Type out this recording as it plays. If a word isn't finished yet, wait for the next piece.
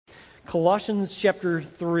Colossians chapter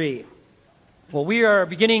 3. Well, we are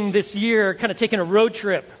beginning this year kind of taking a road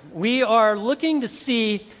trip. We are looking to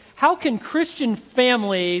see how can Christian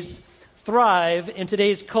families thrive in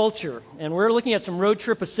today's culture. And we're looking at some road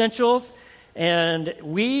trip essentials. And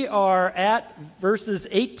we are at verses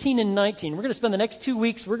 18 and 19. We're going to spend the next 2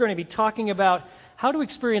 weeks, we're going to be talking about how to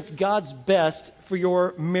experience God's best for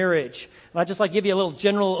your marriage. And I'd just like to give you a little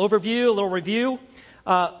general overview, a little review.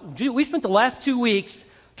 We spent the last 2 weeks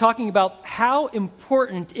talking about how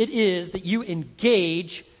important it is that you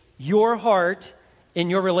engage your heart in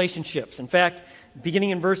your relationships. In fact, beginning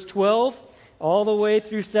in verse 12 all the way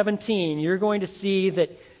through 17, you're going to see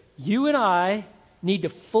that you and I need to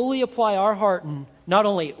fully apply our heart in not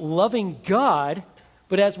only loving God,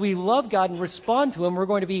 but as we love God and respond to Him, we're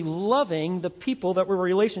going to be loving the people that we're in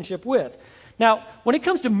relationship with. Now, when it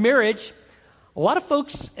comes to marriage, a lot of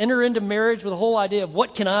folks enter into marriage with the whole idea of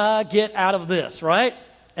what can I get out of this, right?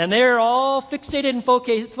 And they're all fixated and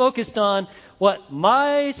focused on what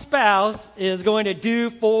my spouse is going to do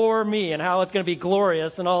for me and how it's going to be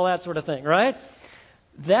glorious and all that sort of thing, right?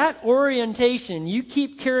 That orientation, you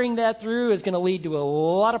keep carrying that through, is going to lead to a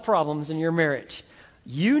lot of problems in your marriage.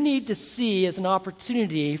 You need to see as an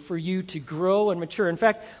opportunity for you to grow and mature. In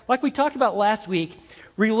fact, like we talked about last week,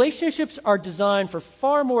 relationships are designed for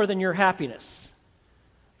far more than your happiness.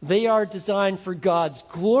 They are designed for God's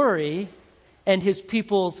glory and His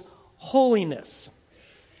people's holiness.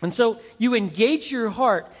 And so you engage your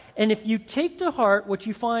heart, and if you take to heart what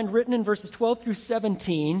you find written in verses 12 through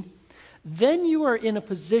 17, then you are in a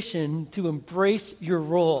position to embrace your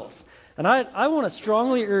roles. And I want to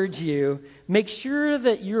strongly urge you, make sure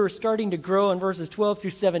that you're starting to grow in verses 12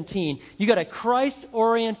 through 17. You got a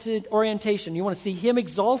Christ-oriented orientation. You want to see Him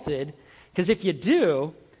exalted, because if you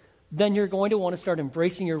do, then you're going to want to start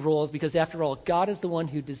embracing your roles, because after all, God is the one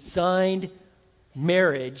who designed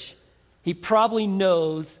marriage. He probably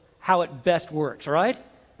knows how it best works, right?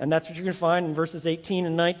 And that's what you're going to find in verses 18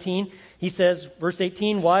 and 19. He says, verse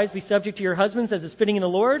 18, "Wives, be subject to your husbands as is fitting in the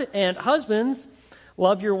Lord, and husbands,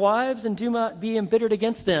 love your wives and do not be embittered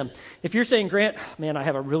against them." If you're saying, "Grant, man, I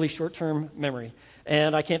have a really short-term memory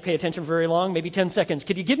and I can't pay attention for very long, maybe 10 seconds.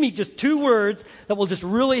 Could you give me just 2 words that will just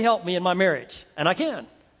really help me in my marriage?" And I can.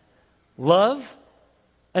 Love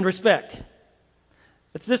and respect.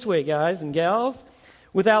 It's this way, guys and gals.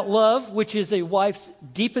 Without love, which is a wife's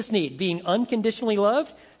deepest need, being unconditionally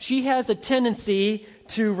loved, she has a tendency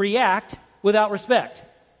to react without respect.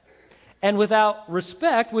 And without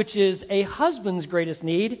respect, which is a husband's greatest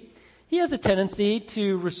need, he has a tendency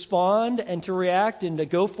to respond and to react and to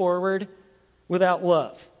go forward without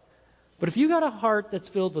love. But if you got a heart that's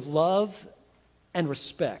filled with love and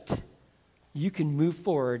respect, you can move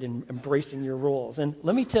forward in embracing your roles. And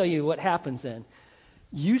let me tell you what happens then.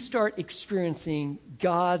 You start experiencing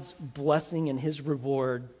God's blessing and His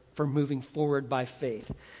reward for moving forward by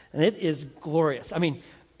faith. And it is glorious. I mean,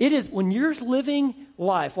 it is when you're living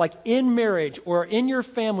life, like in marriage or in your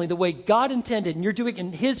family, the way God intended, and you're doing it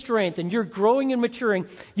in His strength, and you're growing and maturing,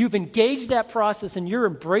 you've engaged that process and you're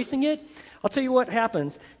embracing it. I'll tell you what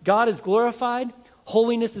happens. God is glorified.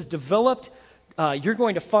 Holiness is developed. You're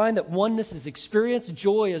going to find that oneness is experienced,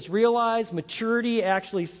 joy is realized, maturity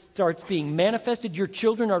actually starts being manifested, your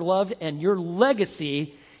children are loved, and your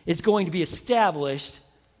legacy is going to be established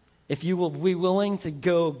if you will be willing to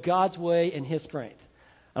go God's way in His strength.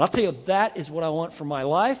 And I'll tell you, that is what I want for my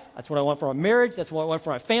life, that's what I want for my marriage, that's what I want for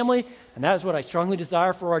my family, and that is what I strongly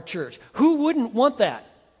desire for our church. Who wouldn't want that?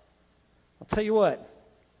 I'll tell you what,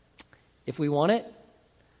 if we want it,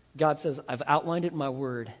 God says, I've outlined it in my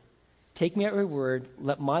word. Take me at your word,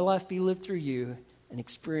 let my life be lived through you, and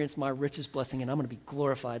experience my richest blessing, and I'm going to be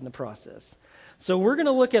glorified in the process. So we're going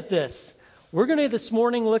to look at this. We're going to this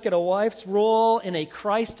morning look at a wife's role in a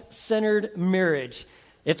Christ-centered marriage.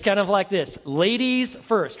 It's kind of like this. Ladies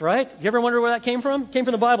first, right? You ever wonder where that came from? It came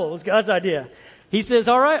from the Bible. It was God's idea. He says,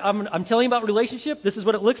 all right, I'm telling you about relationship. This is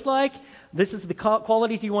what it looks like. This is the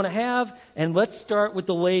qualities you want to have. And let's start with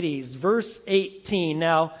the ladies. Verse 18.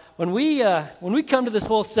 Now, when we come to this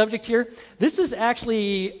whole subject here, this is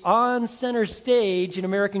actually on center stage in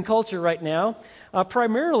American culture right now,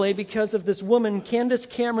 primarily because of this woman, Candace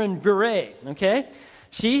Cameron Bure, okay?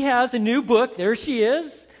 She has a new book. There she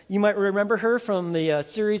is. You might remember her from the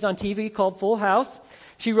series on TV called Full House.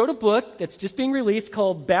 She wrote a book that's just being released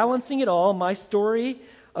called Balancing It All, My Story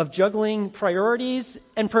of Juggling Priorities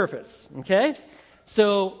and Purpose, okay?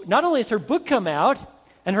 So not only has her book come out,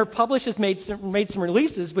 and her publisher has made some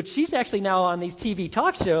releases, but she's actually now on these TV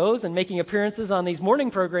talk shows and making appearances on these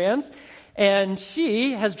morning programs, and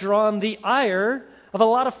she has drawn the ire of a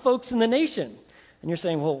lot of folks in the nation. And you're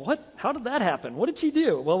saying, well, how did that happen? What did she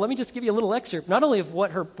do? Well, let me just give you a little excerpt, not only of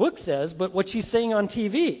what her book says, but what she's saying on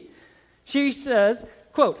TV. She says,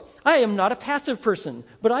 quote, "I am not a passive person,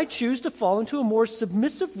 but I choose to fall into a more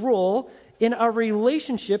submissive role in our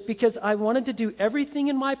relationship because I wanted to do everything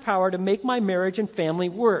in my power to make my marriage and family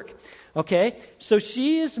work." Okay, so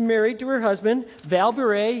she is married to her husband, Val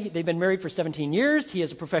Bure. They've been married for 17 years. He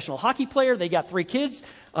is a professional hockey player. They got 3 kids.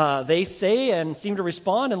 They say and seem to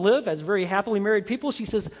respond and live as very happily married people. She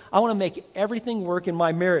says, "I want to make everything work in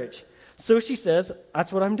my marriage." So she says,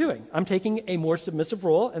 that's what I'm doing. I'm taking a more submissive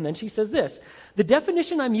role. And then she says this, "The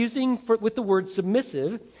definition I'm using with the word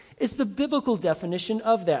submissive is the biblical definition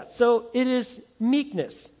of that. So it is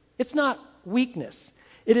meekness. It's not weakness.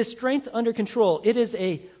 It is strength under control. It is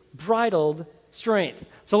a bridled strength."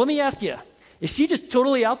 So let me ask you, is she just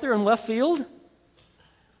totally out there in left field?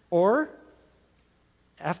 Or,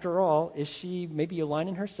 after all, is she maybe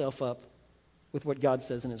aligning herself up with what God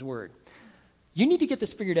says in His Word? You need to get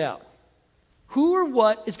this figured out. Who or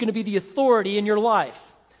what is going to be the authority in your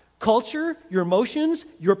life? Culture, your emotions,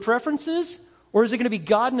 your preferences, or is it going to be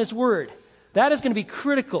God and His Word? That is going to be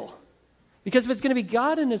critical. Because if it's going to be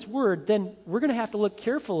God and His Word, then we're going to have to look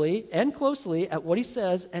carefully and closely at what He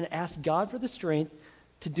says and ask God for the strength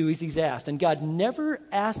to do as He's asked. And God never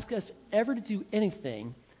asks us ever to do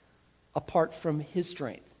anything apart from His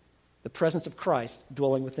strength, the presence of Christ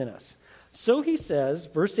dwelling within us. So He says,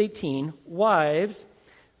 verse 18, "Wives,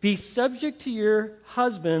 be subject to your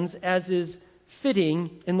husbands as is fitting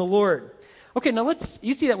in the Lord." Okay, now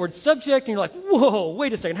you see that word subject, and you're like, whoa,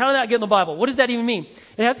 wait a second, how did that get in the Bible? What does that even mean?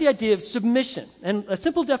 It has the idea of submission. And a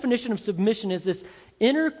simple definition of submission is this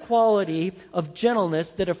inner quality of gentleness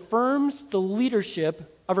that affirms the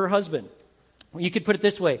leadership of her husband. You could put it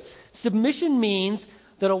this way. Submission means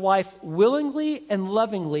that a wife willingly and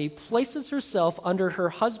lovingly places herself under her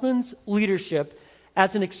husband's leadership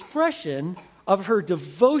as an expression of her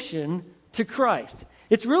devotion to Christ.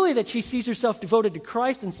 It's really that she sees herself devoted to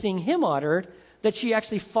Christ and seeing Him honored, that she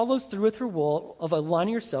actually follows through with her role of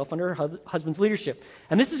aligning herself under her husband's leadership.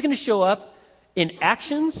 And this is going to show up in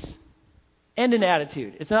actions and in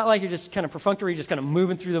attitude. It's not like you're just kind of perfunctory, just kind of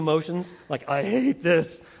moving through the motions, like, I hate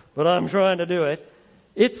this, but I'm trying to do it.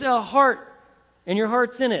 It's a heart, and your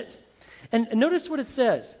heart's in it. And notice what it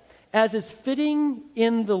says, as is fitting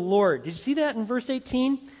in the Lord. Did you see that in verse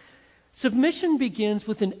 18? Submission begins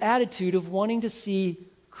with an attitude of wanting to see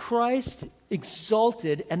Christ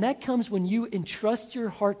exalted, and that comes when you entrust your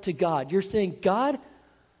heart to God. You're saying, God,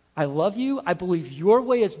 I love you, I believe your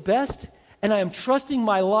way is best, and I am trusting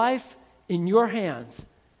my life in your hands.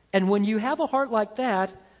 And when you have a heart like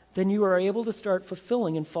that, then you are able to start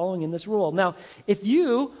fulfilling and following in this role. Now, if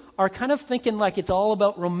you are kind of thinking like it's all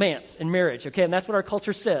about romance in marriage, okay, and that's what our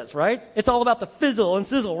culture says, right? It's all about the fizzle and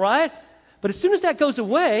sizzle, right? But as soon as that goes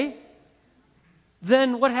away,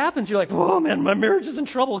 then what happens? You're like, oh man, my marriage is in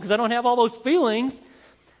trouble because I don't have all those feelings.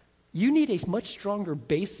 You need a much stronger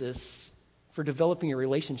basis for developing a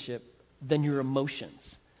relationship than your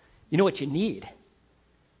emotions. You know what you need?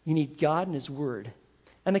 You need God and His Word.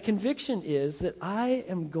 And the conviction is that I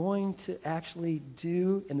am going to actually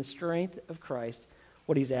do in the strength of Christ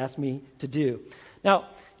what He's asked me to do. Now,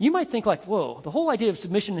 you might think like, whoa, the whole idea of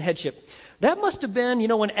submission and headship, that must have been,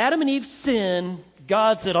 when Adam and Eve sinned,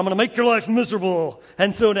 God said, I'm going to make your life miserable.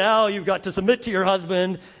 And so now you've got to submit to your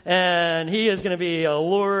husband, and he is going to be a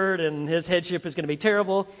lord, and his headship is going to be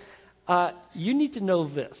terrible. You need to know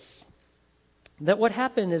this, that what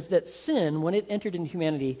happened is that sin, when it entered into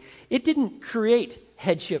humanity, it didn't create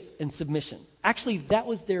headship and submission. Actually, that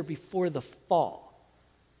was there before the fall.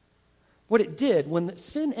 What it did, when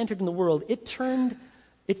sin entered in the world, it turned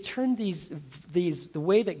the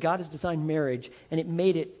way that God has designed marriage, and it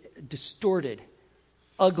made it distorted,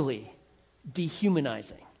 ugly,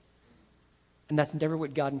 dehumanizing. And that's never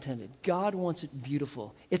what God intended. God wants it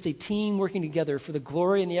beautiful. It's a team working together for the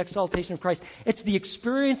glory and the exaltation of Christ. It's the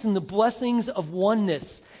experience and the blessings of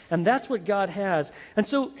oneness. And that's what God has. And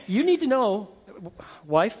so you need to know,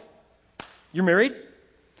 wife, you're married.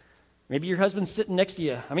 Maybe your husband's sitting next to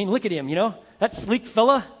you. I mean, look at him, that sleek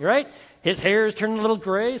fella, right? His hair is turning a little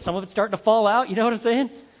gray. Some of it's starting to fall out. You know what I'm saying?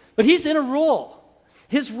 But he's in a role.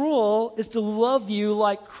 His role is to love you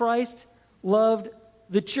like Christ loved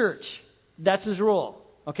the church. That's his role,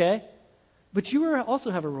 okay? But you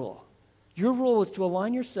also have a role. Your role is to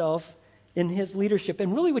align yourself in his leadership.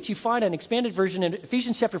 And really what you find in an expanded version in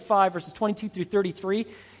Ephesians chapter 5, verses 22 through 33,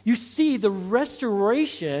 you see the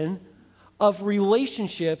restoration of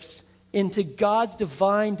relationships into God's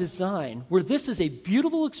divine design, where this is a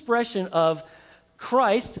beautiful expression of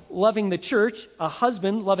Christ loving the church, a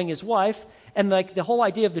husband loving his wife, and like the whole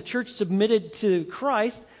idea of the church submitted to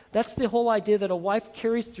Christ, that's the whole idea that a wife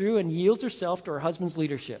carries through and yields herself to her husband's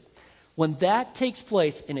leadership. When that takes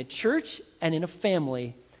place in a church and in a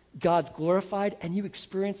family, God's glorified and you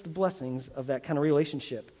experience the blessings of that kind of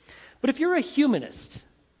relationship. But if you're a humanist,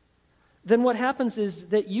 then what happens is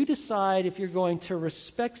that you decide if you're going to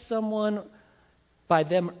respect someone by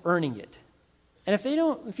them earning it. And if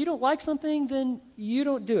you don't like something, then you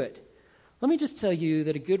don't do it. Let me just tell you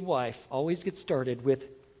that a good wife always gets started with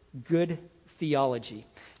good theology.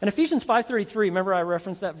 And Ephesians 5:33, remember I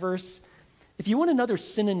referenced that verse? If you want another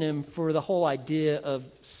synonym for the whole idea of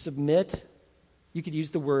submit, you could use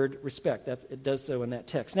the word respect. It does so in that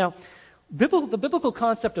text. Now, the biblical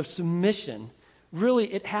concept of submission,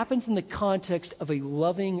 really, it happens in the context of a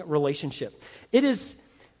loving relationship. It is,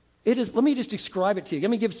 let me just describe it to you.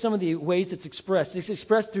 Let me give some of the ways it's expressed. It's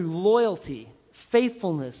expressed through loyalty,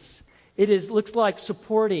 faithfulness. Looks like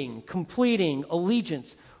supporting, completing,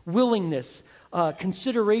 allegiance, willingness,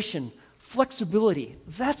 consideration, flexibility.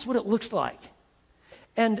 That's what it looks like.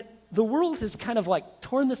 And the world has kind of like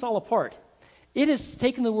torn this all apart. It has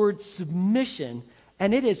taken the word submission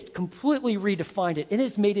and it has completely redefined it. It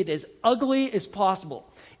has made it as ugly as possible.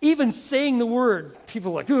 Even saying the word,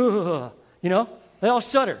 people are like, ugh, they all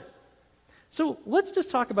shudder. So let's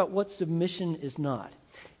just talk about what submission is not.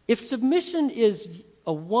 If submission is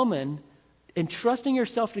a woman entrusting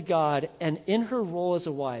herself to God, and in her role as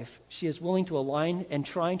a wife, she is willing to align and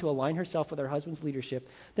trying to align herself with her husband's leadership,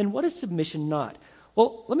 then what is submission not?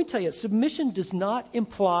 Well, let me tell you, submission does not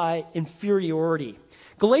imply inferiority.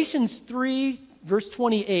 Galatians 3, verse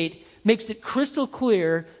 28, makes it crystal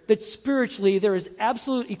clear that spiritually there is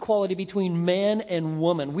absolute equality between man and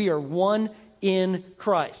woman. We are one in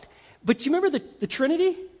Christ. But you remember the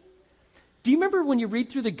Trinity? Do you remember when you read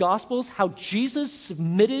through the Gospels how Jesus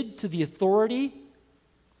submitted to the authority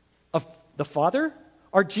of the Father?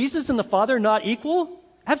 Are Jesus and the Father not equal?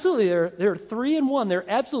 Absolutely, they're three in one. They're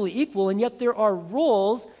absolutely equal, and yet there are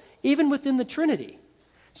roles even within the Trinity.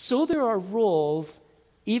 So there are roles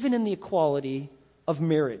even in the equality of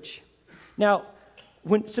marriage. Now,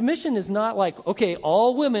 when submission is not like, okay,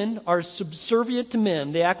 all women are subservient to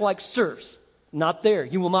men. They act like serfs. Not there.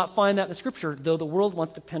 You will not find that in the Scripture, though the world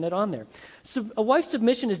wants to pin it on there. So a wife's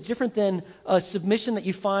submission is different than a submission that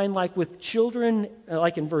you find like with children,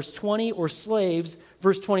 like in verse 20, or slaves,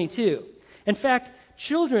 verse 22. In fact,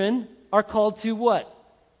 children are called to what?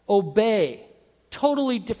 Obey.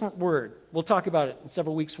 Totally different word. We'll talk about it in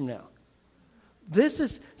several weeks from now.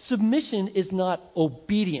 Submission is not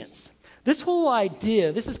obedience. This whole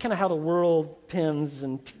idea, this is kind of how the world pins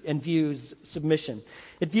and views submission.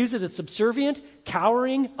 It views it as subservient,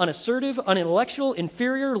 cowering, unassertive, unintellectual,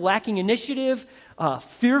 inferior, lacking initiative,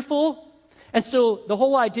 fearful. And so the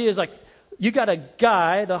whole idea is like, you got a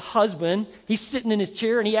guy, the husband, he's sitting in his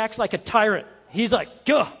chair and he acts like a tyrant. He's like,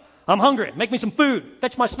 I'm hungry, make me some food,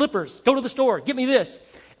 fetch my slippers, go to the store, get me this.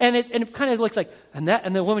 And it kind of looks like, and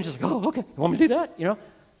the woman's just like, oh, okay, you want me to do that?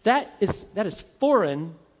 That is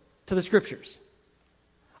foreign to the Scriptures.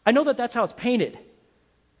 I know that that's how it's painted,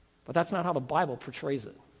 but that's not how the Bible portrays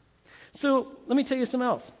it. So let me tell you something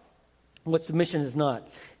else, what submission is not.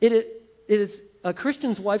 It is a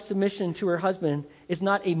Christian's wife's submission to her husband is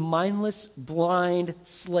not a mindless, blind,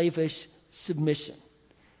 slavish submission.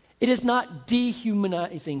 It is not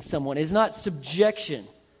dehumanizing someone. It is not subjection.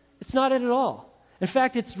 It's not it at all. In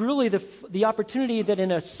fact, it's really the opportunity that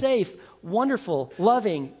in a safe, wonderful,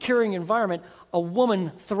 loving, caring environment, a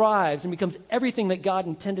woman thrives and becomes everything that God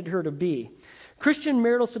intended her to be. Christian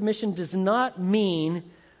marital submission does not mean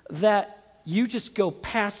that you just go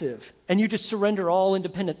passive and you just surrender all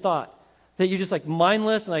independent thought. That you're just like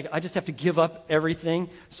mindless and like, I just have to give up everything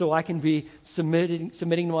so I can be submitting to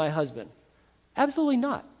my husband. Absolutely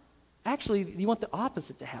not. Actually, you want the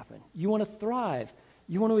opposite to happen. You want to thrive.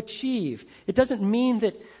 You want to achieve.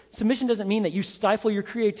 Submission doesn't mean that you stifle your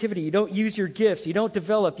creativity. You don't use your gifts. You don't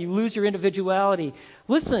develop. You lose your individuality.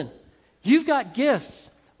 Listen, you've got gifts,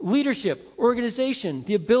 leadership, organization,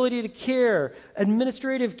 the ability to care,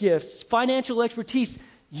 administrative gifts, financial expertise.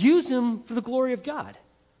 Use them for the glory of God.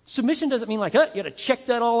 Submission doesn't mean like, you got to check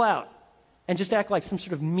that all out and just act like some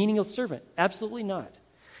sort of menial servant. Absolutely not.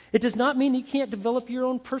 It does not mean you can't develop your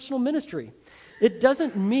own personal ministry. It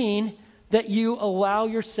doesn't mean that you allow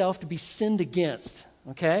yourself to be sinned against,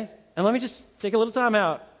 okay? And let me just take a little time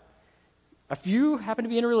out. If you happen to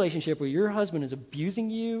be in a relationship where your husband is abusing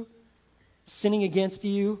you, sinning against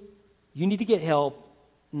you, you need to get help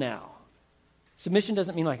now. Submission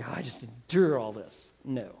doesn't mean like, I just endure all this.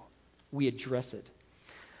 No, we address it.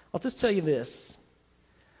 I'll just tell you this.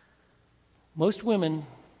 Most women,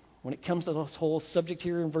 when it comes to this whole subject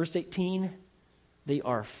here in verse 18, they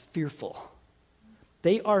are fearful.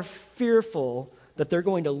 They are fearful that they're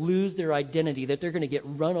going to lose their identity, that they're going to get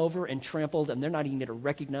run over and trampled, and they're not even going to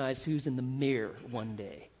recognize who's in the mirror one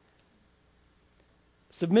day.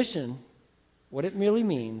 Submission, what it really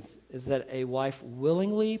means is that a wife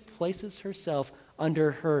willingly places herself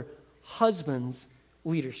under her husband's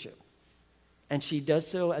leadership. And she does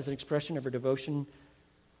so as an expression of her devotion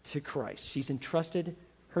to Christ. She's entrusted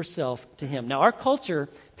herself to him. Now, our culture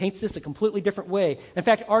paints this a completely different way. In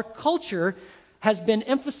fact, our culture has been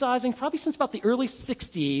emphasizing, probably since about the early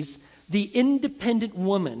 60s, the independent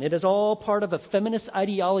woman. It is all part of a feminist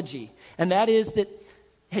ideology. And that is that,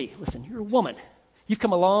 hey, listen, you're a woman. You've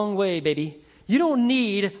come a long way, baby. You don't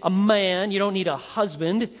need a man. You don't need a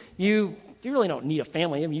husband. You really don't need a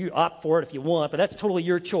family. I mean, you opt for it if you want, but that's totally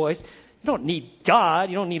your choice. You don't need God.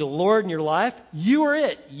 You don't need a Lord in your life. You are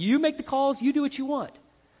it. You make the calls. You do what you want.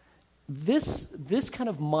 This kind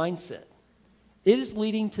of mindset, it is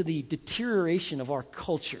leading to the deterioration of our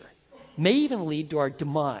culture. May even lead to our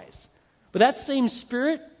demise. But that same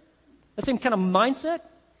spirit, that same kind of mindset,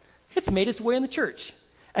 it's made its way in the church.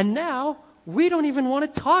 And now, we don't even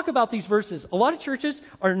want to talk about these verses. A lot of churches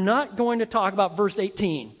are not going to talk about verse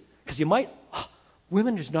 18. Because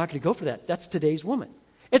women are just not going to go for that. That's today's woman.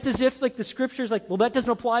 It's as if like the scripture's like, well, that doesn't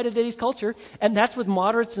apply to today's culture. And that's what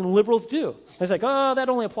moderates and liberals do. It's like, oh, that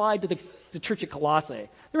only applied to the church at Colossae.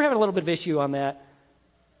 They were having a little bit of issue on that.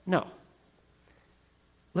 No.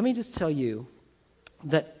 Let me just tell you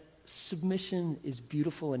that submission is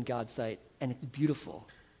beautiful in God's sight, and it's beautiful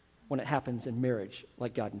when it happens in marriage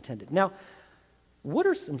like God intended. Now, what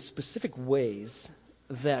are some specific ways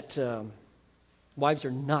that wives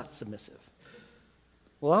are not submissive?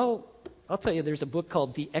 Well, I'll tell you, there's a book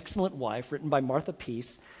called The Excellent Wife, written by Martha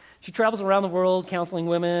Peace. She travels around the world counseling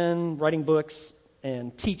women, writing books,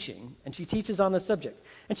 and teaching. And she teaches on this subject.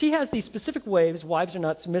 And she has these specific ways wives are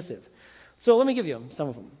not submissive. So let me give you some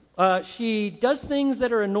of them. She does things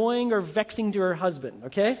that are annoying or vexing to her husband,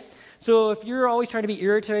 okay? So if you're always trying to be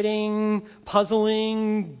irritating,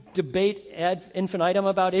 puzzling, debate ad infinitum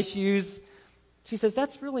about issues, she says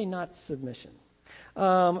that's really not submission.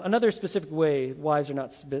 Another specific way wives are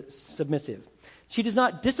not submissive. She does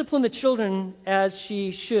not discipline the children as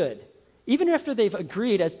she should. Even after they've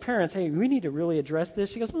agreed as parents, hey, we need to really address this,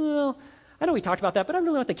 she goes, well, I know we talked about that, but I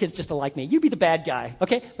really want the kids just to like me. You be the bad guy,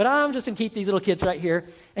 okay? But I'm just going to keep these little kids right here.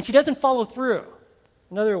 And she doesn't follow through.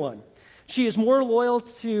 Another one. She is more loyal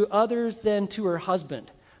to others than to her husband.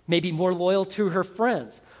 Maybe more loyal to her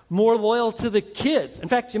friends. More loyal to the kids. In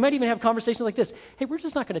fact, you might even have conversations like this. Hey, we're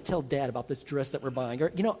just not going to tell Dad about this dress that we're buying.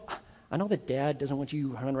 Or, I know that Dad doesn't want you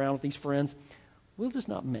running around with these friends. We'll just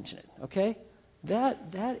not mention it, okay?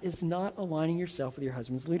 That is not aligning yourself with your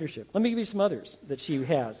husband's leadership. Let me give you some others that she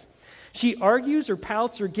has. She argues or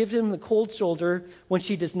pouts or gives him the cold shoulder when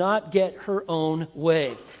she does not get her own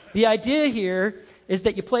way. The idea here is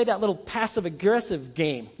that you play that little passive-aggressive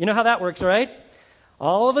game. You know how that works, right?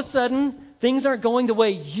 All of a sudden, things aren't going the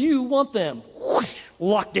way you want them. Whoosh,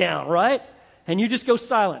 locked down, right? And you just go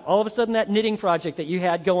silent. All of a sudden, that knitting project that you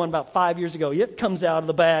had going about 5 years ago, it comes out of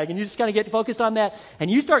the bag, and you just kind of get focused on that,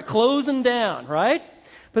 and you start closing down, right?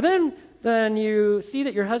 But then you see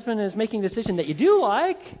that your husband is making a decision that you do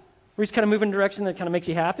like, where he's kind of moving in a direction that kind of makes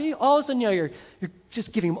you happy. All of a sudden, you're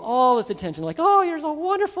just giving him all this attention, like, oh, you're so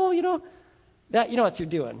wonderful, That, what you're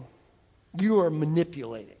doing. You are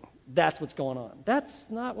manipulating. That's what's going on. That's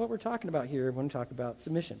not what we're talking about here when we talk about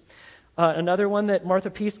submission. Another one that Martha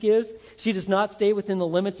Peace gives, she does not stay within the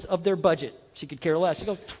limits of their budget. She could care less. She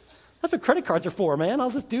goes, that's what credit cards are for, man.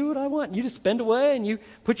 I'll just do what I want. You just spend away and you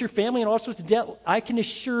put your family in all sorts of debt. I can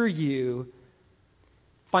assure you,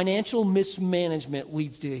 financial mismanagement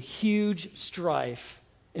leads to a huge strife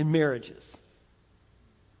in marriages.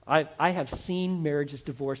 I have seen marriages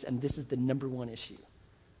divorce, and this is the number one issue.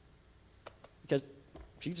 Because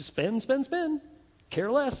she just spend,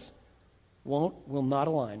 care less, will not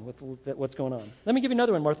align with what's going on. Let me give you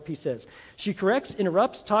another one Martha Peace says. She corrects,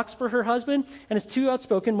 interrupts, talks for her husband, and is too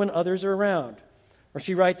outspoken when others are around. Or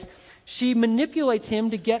she writes, she manipulates him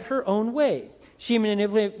to get her own way. She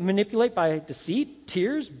manipulate by deceit,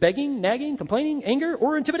 tears, begging, nagging, complaining, anger,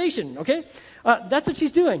 or intimidation, okay? That's what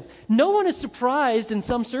she's doing. No one is surprised in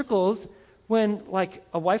some circles when, like,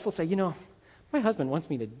 a wife will say, my husband wants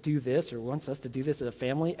me to do this or wants us to do this as a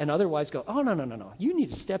family, and other wives go, oh, no. You need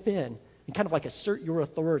to step in and kind of like assert your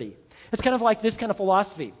authority. It's kind of like this kind of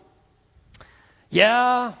philosophy.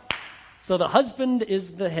 Yeah, so the husband is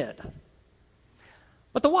the head.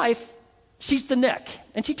 But the wife she's the neck.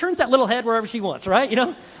 And she turns that little head wherever she wants, right?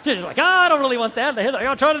 She's like, I don't really want that. The head's like,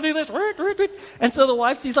 I'll try to do this. And so the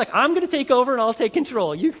wife, she's like, I'm going to take over and I'll take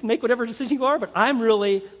control. You can make whatever decision you are, but I'm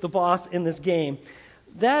really the boss in this game.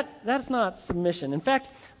 That's not submission. In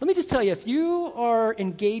fact, let me just tell you, if you are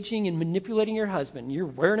engaging in manipulating your husband, you're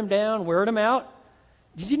wearing him down, wearing him out.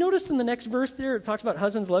 Did you notice in the next verse there, it talks about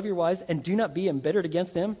husbands love your wives and do not be embittered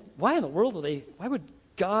against them? Why in the world why would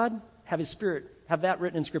God have his Spirit have that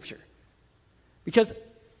written in Scripture? Because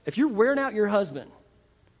if you're wearing out your husband,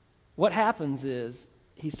 what happens is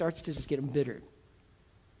he starts to just get embittered.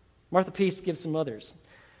 Martha Peace gives some others.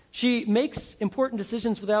 She makes important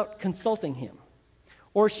decisions without consulting him.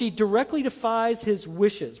 Or she directly defies his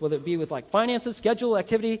wishes, whether it be with like finances, schedule,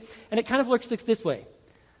 activity, and it kind of looks like this way.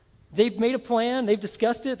 They've made a plan, they've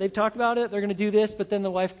discussed it, they've talked about it, they're going to do this, but then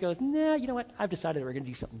the wife goes, nah, you know what, I've decided we're going to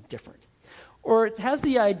do something different. Or it has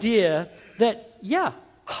the idea that, yeah,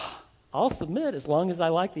 I'll submit as long as I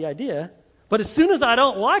like the idea, but as soon as I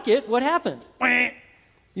don't like it, what happens? We're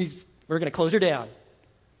going to close her down.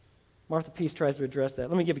 Martha Peace tries to address that.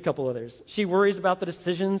 Let me give you a couple others. She worries about the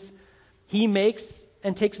decisions he makes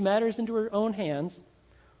and takes matters into her own hands,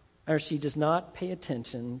 or she does not pay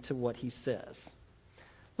attention to what he says.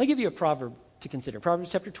 Let me give you a proverb to consider.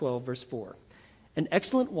 Proverbs chapter 12, verse 4. An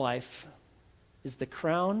excellent wife is the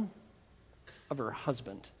crown of her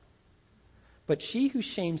husband, but she who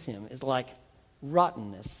shames him is like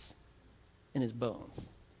rottenness in his bones.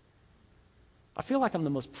 I feel like I'm the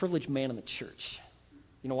most privileged man in the church.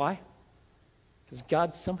 You know why? Because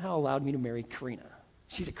God somehow allowed me to marry Karina.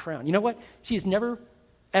 She's a crown. You know what? She has never,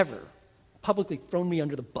 ever publicly thrown me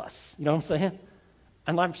under the bus. You know what I'm saying?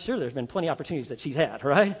 And I'm sure there's been plenty of opportunities that she's had,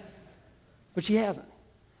 right? But she hasn't.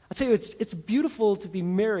 I tell you, it's beautiful to be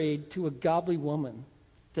married to a godly woman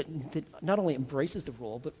that not only embraces the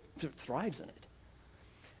role, but thrives in it.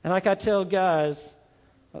 And like I tell guys,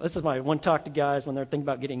 this is my one talk to guys when they're thinking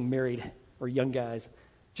about getting married, or young guys,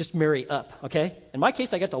 just marry up, okay? In my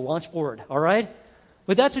case, I got to launch forward, all right?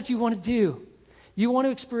 But that's what you want to do. You want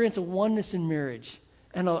to experience a oneness in marriage.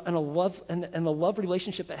 And a love and the love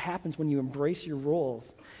relationship that happens when you embrace your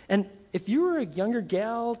roles. And if you were a younger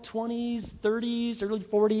gal, 20s, 30s, early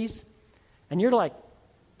 40s, and you're like,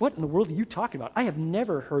 what in the world are you talking about? I have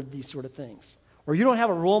never heard these sort of things. Or you don't have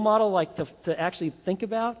a role model like to actually think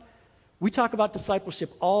about. We talk about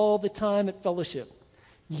discipleship all the time at Fellowship.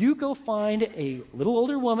 You go find a little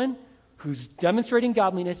older woman who's demonstrating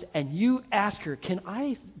godliness, and you ask her, can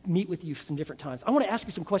I meet with you some different times? I want to ask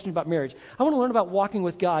you some questions about marriage. I want to learn about walking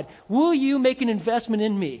with God. Will you make an investment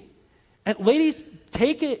in me? And ladies,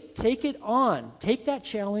 take it on. Take that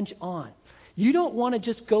challenge on. You don't want to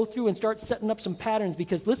just go through and start setting up some patterns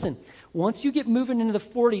because, listen, once you get moving into the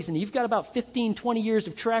 40s and you've got about 15, 20 years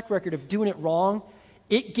of track record of doing it wrong,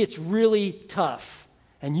 it gets really tough.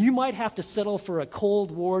 And you might have to settle for a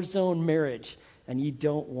Cold War zone marriage. And you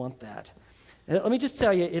don't want that. And let me just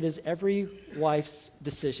tell you, it is every wife's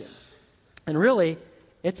decision. And really,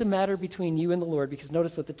 it's a matter between you and the Lord, because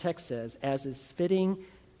notice what the text says, as is fitting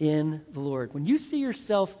in the Lord. When you see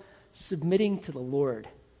yourself submitting to the Lord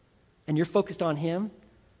and you're focused on Him,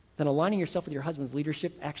 then aligning yourself with your husband's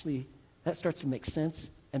leadership, actually, that starts to make sense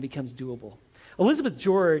and becomes doable. Elizabeth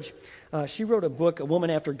George, she wrote a book, A Woman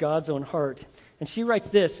After God's Own Heart, and she writes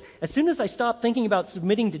this: as soon as I stopped thinking about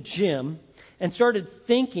submitting to Jim and started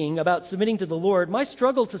thinking about submitting to the Lord, my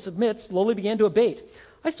struggle to submit slowly began to abate.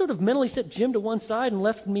 I sort of mentally set Jim to one side and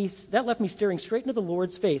left me staring straight into the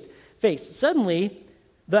Lord's face. Suddenly,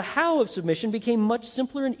 the how of submission became much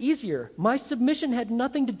simpler and easier. My submission had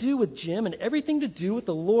nothing to do with Jim and everything to do with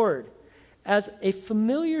the Lord. As a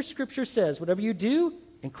familiar scripture says, whatever you do,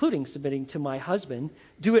 including submitting to my husband,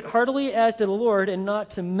 do it heartily as to the Lord and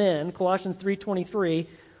not to men. Colossians 3:23.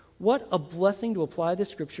 What a blessing to apply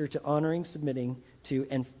this scripture to honoring, submitting to,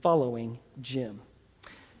 and following Jim.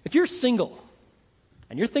 If you're single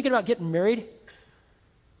and you're thinking about getting married,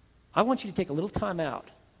 I want you to take a little time out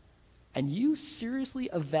and you seriously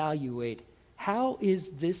evaluate, how is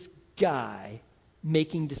this guy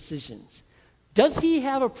making decisions? Does he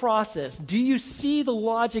have a process? Do you see the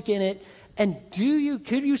logic in it? And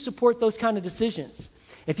could you support those kind of decisions?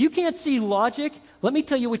 If you can't see logic, let me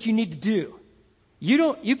tell you what you need to do.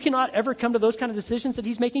 You cannot ever come to those kind of decisions that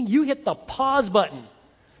he's making. You hit the pause button.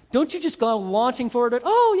 Don't you just go launching forward at,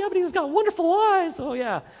 oh, yeah, but he's got wonderful eyes. Oh,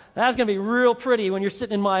 yeah, that's going to be real pretty when you're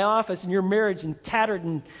sitting in my office and your marriage is tattered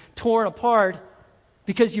and torn apart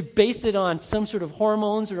because you based it on some sort of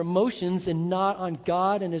hormones or emotions and not on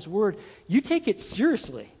God and His Word. You take it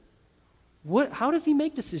seriously. How does He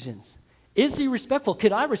make decisions? Is he respectful?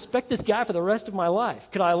 Could I respect this guy for the rest of my life?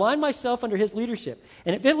 Could I align myself under his leadership?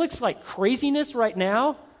 And if it looks like craziness right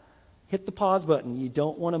now, hit the pause button. You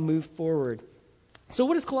don't want to move forward. So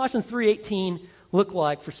what does Colossians 3:18 look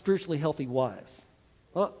like for spiritually healthy wives?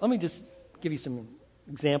 Well, let me just give you some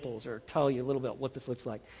examples or tell you a little bit what this looks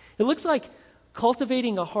like. It looks like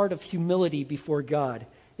cultivating a heart of humility before God.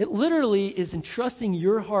 It literally is entrusting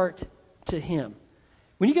your heart to him.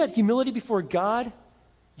 When you got humility before God,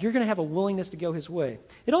 you're going to have a willingness to go his way.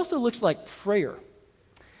 It also looks like prayer.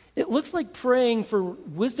 It looks like praying for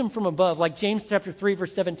wisdom from above, like James chapter 3,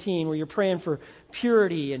 verse 17, where you're praying for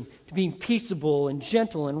purity and being peaceable and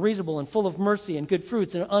gentle and reasonable and full of mercy and good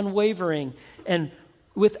fruits and unwavering and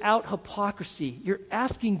without hypocrisy. You're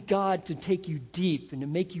asking God to take you deep and to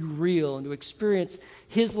make you real and to experience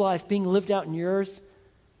his life being lived out in yours.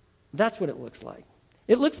 That's what it looks like.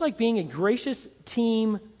 It looks like being a gracious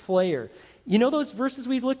team player. You know those verses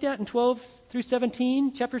we looked at in 12 through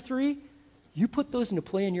 17, chapter 3? You put those into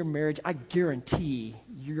play in your marriage, I guarantee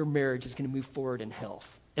your marriage is going to move forward in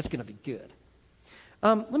health. It's going to be good.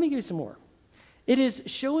 Let me give you some more. It is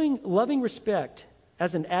showing loving respect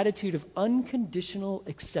as an attitude of unconditional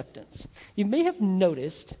acceptance. You may have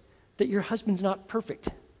noticed that your husband's not perfect,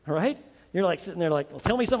 all right? You're like sitting there like, well,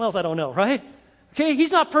 tell me something else I don't know, right? Okay,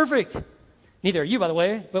 he's not perfect. Neither are you, by the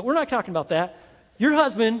way, but we're not talking about that. Your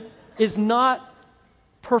husband is not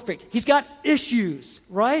perfect. He's got issues,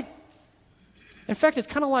 right? In fact, it's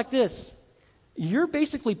kind of like this. You're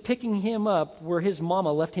basically picking him up where his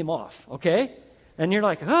mama left him off, okay? And you're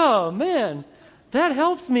like, oh, man, that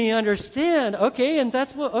helps me understand. Okay, and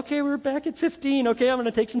that's what, okay, we're back at 15. Okay, I'm going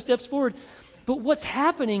to take some steps forward. But what's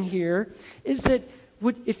happening here is that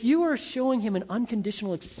if you are showing him an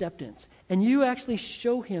unconditional acceptance and you actually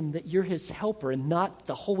show him that you're his helper and not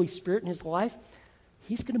the Holy Spirit in his life,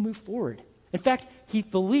 he's going to move forward. In fact, he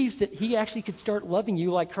believes that he actually could start loving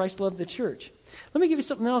you like Christ loved the church. Let me give you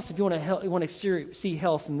something else if you want to see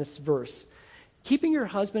health in this verse. Keeping your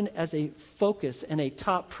husband as a focus and a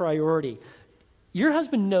top priority. Your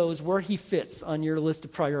husband knows where he fits on your list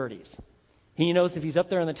of priorities. He knows if he's up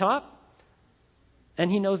there on the top, and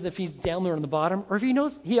he knows if he's down there on the bottom, or if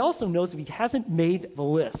he also knows if he hasn't made the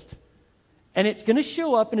list. And it's going to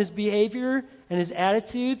show up in his behavior and his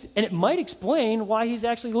attitudes, and it might explain why he's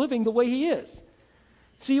actually living the way he is.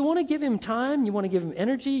 So you want to give him time, you want to give him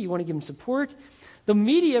energy, you want to give him support. The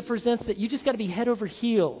media presents that you just got to be head over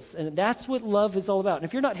heels, and that's what love is all about. And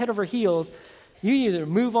if you're not head over heels, you either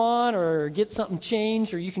move on or get something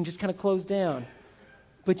changed, or you can just kind of close down.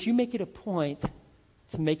 But you make it a point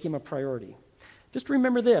to make him a priority. Just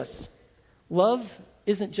remember this. Love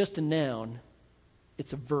isn't just a noun.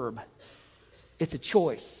 It's a verb. It's a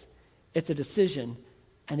choice. It's a decision.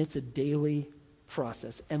 And it's a daily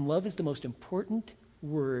process. And love is the most important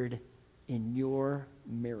word in your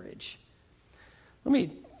marriage. Let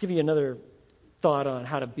me give you another thought on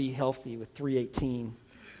how to be healthy with 3:18.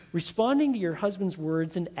 Responding to your husband's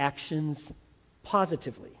words and actions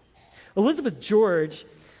positively. Elizabeth George,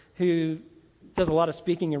 who does a lot of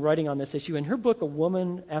speaking and writing on this issue, in her book, A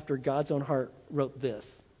Woman After God's Own Heart, wrote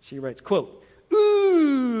this. She writes, quote,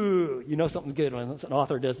 ooh, you know something's good when an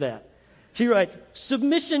author does that. She writes,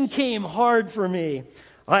 submission came hard for me.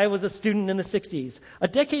 I was a student in the 60s, a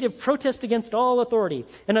decade of protest against all authority,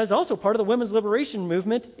 and I was also part of the women's liberation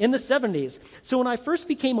movement in the 70s. So when I first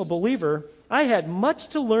became a believer, I had much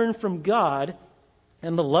to learn from God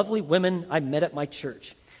and the lovely women I met at my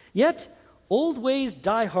church. Yet, old ways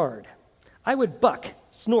die hard. I would buck,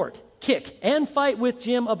 snort, kick, and fight with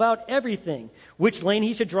Jim about everything. Which lane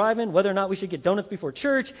he should drive in, whether or not we should get donuts before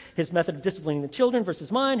church, his method of disciplining the children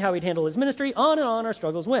versus mine, how he'd handle his ministry, on and on our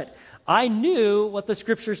struggles went. I knew what the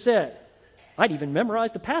scripture said. I'd even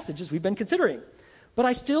memorized the passages we've been considering. But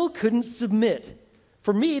I still couldn't submit.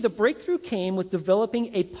 For me, the breakthrough came with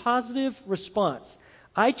developing a positive response.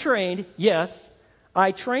 I trained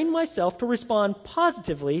myself to respond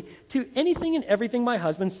positively to anything and everything my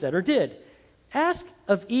husband said or did. Ask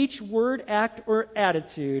of each word, act, or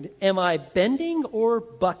attitude, am I bending or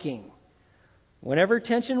bucking? Whenever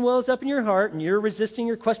tension wells up in your heart and you're resisting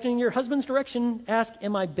or questioning your husband's direction, ask,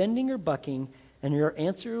 am I bending or bucking? And your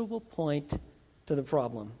answer will point to the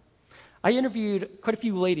problem. I interviewed quite a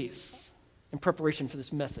few ladies in preparation for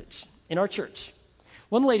this message in our church.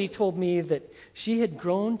 One lady told me that she had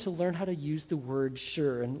grown to learn how to use the word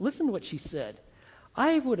sure. And listen to what she said.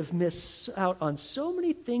 I would have missed out on so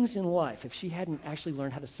many things in life if she hadn't actually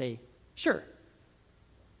learned how to say sure.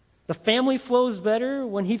 The family flows better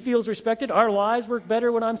when he feels respected. Our lives work better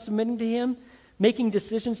when I'm submitting to him, making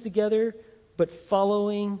decisions together, but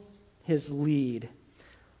following his lead.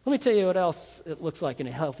 Let me tell you what else it looks like in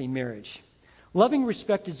a healthy marriage. Loving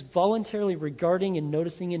respect is voluntarily regarding and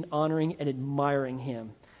noticing and honoring and admiring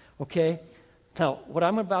him. Okay? Now, what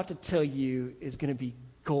I'm about to tell you is going to be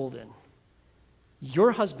golden.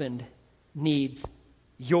 Your husband needs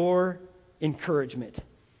your encouragement.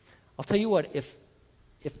 I'll tell you what, if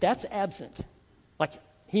that's absent, like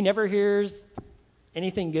he never hears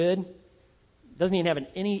anything good, doesn't even have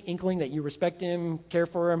any inkling that you respect him, care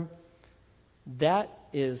for him, that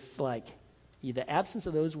is like, the absence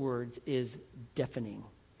of those words is deafening.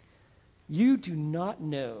 You do not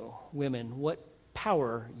know, women, what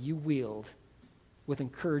power you wield with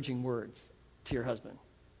encouraging words to your husband.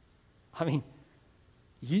 I mean,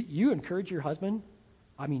 you encourage your husband,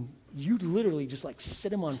 I mean, you literally just like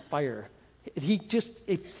set him on fire.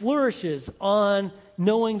 It flourishes on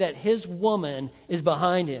knowing that his woman is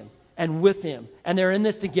behind him and with him, and they're in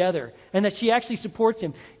this together, and that she actually supports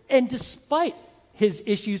him. And despite his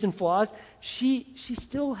issues and flaws, she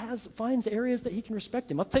still finds areas that he can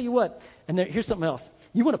respect him. I'll tell you what, and here's something else.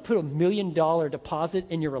 You want to put $1 million deposit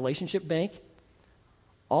in your relationship bank?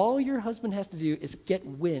 All your husband has to do is get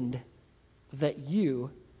wind that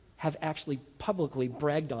you have actually publicly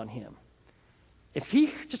bragged on him. If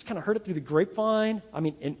he just kind of heard it through the grapevine, I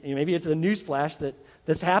mean, and maybe it's a news flash that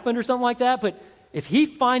this happened or something like that, but if he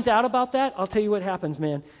finds out about that, I'll tell you what happens,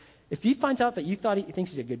 man. If he finds out that you thought he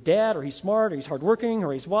thinks he's a good dad, or he's smart, or he's hardworking,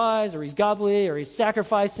 or he's wise, or he's godly, or he's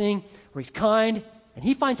sacrificing, or he's kind, and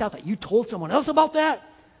he finds out that you told someone else about that,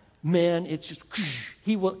 man, it's just,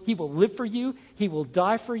 he will live for you, he will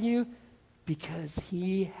die for you, because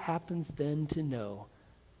he happens then to know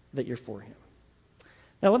that you're for him.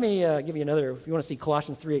 Now let me give you another, if you want to see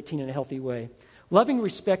Colossians 3:18 in a healthy way. Loving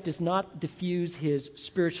respect does not diffuse his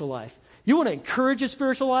spiritual life. You want to encourage his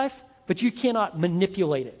spiritual life, but you cannot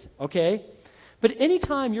manipulate it, okay? But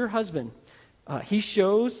anytime your husband, he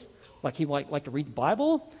shows, like he like to read the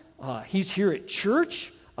Bible, he's here at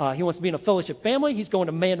church, he wants to be in a fellowship family, he's going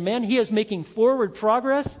to man, he is making forward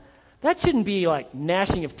progress, that shouldn't be like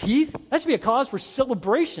gnashing of teeth. That should be a cause for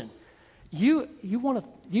celebration. You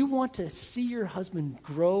want to see your husband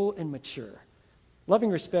grow and mature. Loving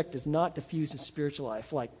respect does not diffuse his spiritual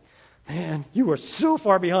life. Like, man, you are so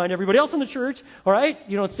far behind everybody else in the church, all right?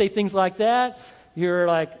 You don't say things like that. You're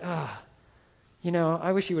like,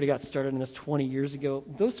 I wish you would have got started in this 20 years ago.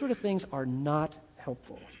 Those sort of things are not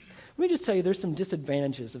helpful. Let me just tell you, there's some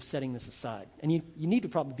disadvantages of setting this aside, and you need to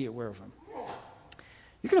probably be aware of them.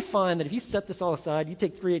 You're going to find that if you set this all aside, you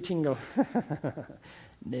take 3:18 and go,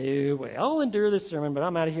 no way, I'll endure this sermon, but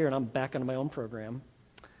I'm out of here and I'm back onto my own program.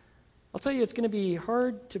 I'll tell you, it's going to be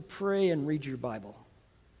hard to pray and read your Bible.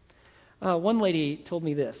 One lady told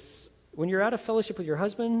me this: when you're out of fellowship with your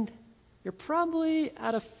husband, you're probably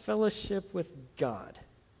out of fellowship with God.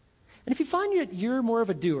 And if you find that you're more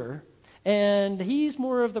of a doer and he's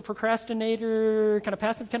more of the procrastinator, kind of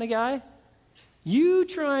passive kind of guy, you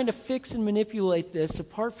trying to fix and manipulate this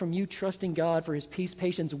apart from you trusting God for his peace,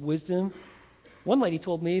 patience, wisdom. One lady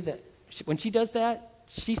told me that when she does that,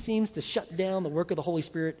 she seems to shut down the work of the Holy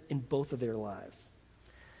Spirit in both of their lives.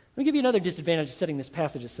 Let me give you another disadvantage of setting this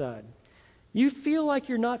passage aside. You feel like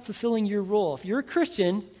you're not fulfilling your role. If you're a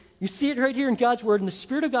Christian, you see it right here in God's Word, and the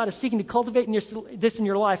Spirit of God is seeking to cultivate this in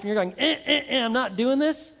your life, and you're going, I'm not doing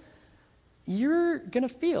this, you're going to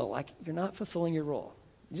feel like you're not fulfilling your role.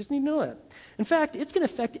 You just need to know it. In fact, it's going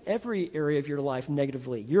to affect every area of your life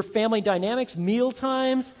negatively. Your family dynamics, meal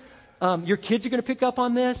times, your kids are going to pick up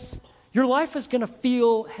on this. Your life is going to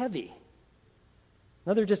feel heavy.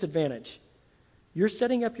 Another disadvantage: you're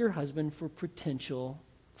setting up your husband for potential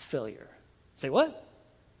failure. Say, what?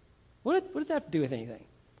 What does that have to do with anything?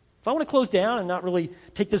 If I want to close down and not really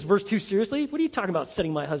take this verse too seriously, what are you talking about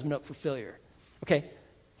setting my husband up for failure? Okay,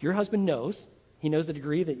 your husband knows. He knows the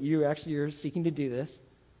degree that you actually are seeking to do this.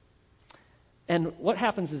 And what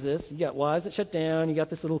happens is this: you got wives that shut down, you got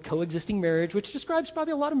this little coexisting marriage, which describes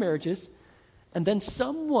probably a lot of marriages. And then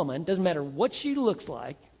some woman, doesn't matter what she looks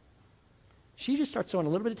like, she just starts showing a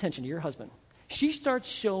little bit of attention to your husband. She starts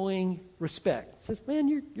showing respect. Says,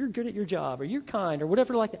 man, you're good at your job, or you're kind, or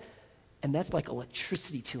whatever like that. And that's like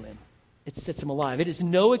electricity to him. It sets him alive. It is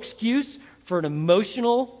no excuse for an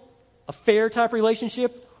emotional affair type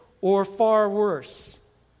relationship, or far worse.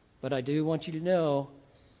 But I do want you to know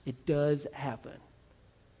it does happen.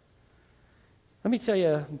 Let me tell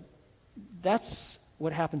you, that's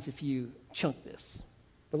what happens if you chunk this.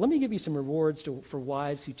 But let me give you some rewards for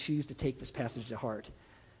wives who choose to take this passage to heart.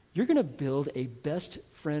 You're going to build a best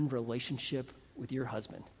friend relationship with your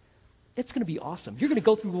husband. it's going to be awesome. You're going to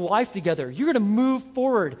go through life together. You're going to move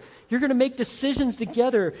forward. You're going to make decisions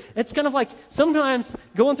together. It's kind of like sometimes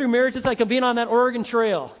going through marriage is like being on that Oregon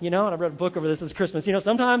Trail, and I read a book over this Christmas.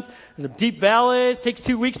 Sometimes there's deep valleys, takes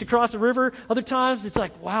 2 weeks to cross a river. Other times it's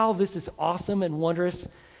like, wow, this is awesome and wondrous.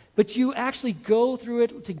 But you actually go through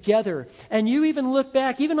it together. And you even look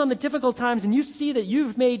back, even on the difficult times, and you see that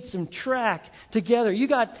you've made some track together. You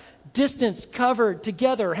got distance covered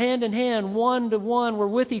together, hand in hand, one to one. We're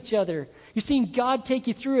with each other. You've seen God take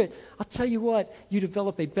you through it. I'll tell you what, you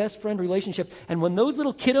develop a best friend relationship. And when those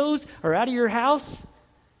little kiddos are out of your house,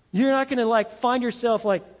 you're not going to find yourself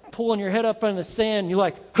pulling your head up in the sand. You're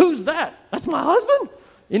like, who's that? That's my husband?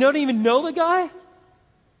 You don't even know the guy?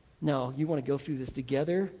 No, you want to go through this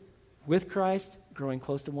together with Christ, growing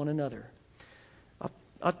close to one another.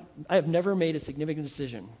 I have never made a significant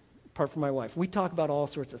decision apart from my wife. We talk about all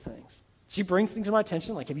sorts of things. She brings things to my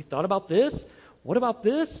attention, like, have you thought about this? What about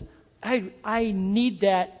this? I need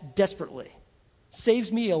that desperately.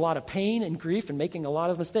 Saves me a lot of pain and grief and making a lot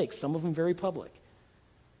of mistakes, some of them very public.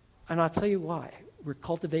 And I'll tell you why. We're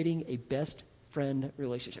cultivating a best friend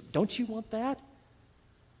relationship. Don't you want that?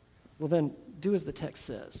 Well, then do as the text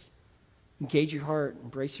says. Engage your heart,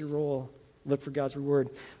 embrace your role, look for God's reward.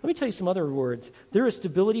 Let me tell you some other rewards. There is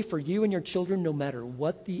stability for you and your children no matter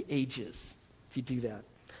what the age is, if you do that.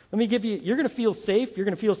 Let me give you, you're going to feel safe, you're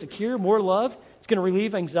going to feel secure, more love. It's going to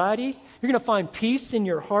relieve anxiety. You're going to find peace in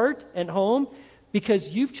your heart and home because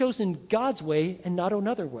you've chosen God's way and not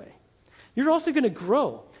another way. You're also going to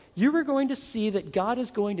grow. You are going to see that God is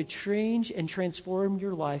going to change and transform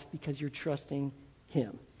your life because you're trusting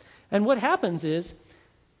Him. And what happens is,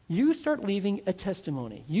 you start leaving a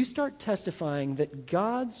testimony. You start testifying that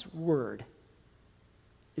God's word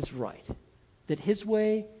is right, that His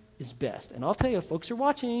way is best. And I'll tell you, if folks are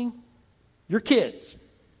watching, your kids,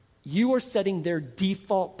 you are setting their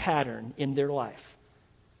default pattern in their life.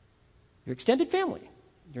 Your extended family,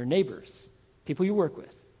 your neighbors, people you work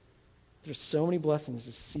with. There's so many blessings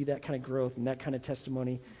to see that kind of growth and that kind of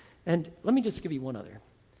testimony. And let me just give you one other.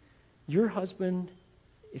 Your husband,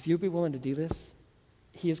 if you'd be willing to do this,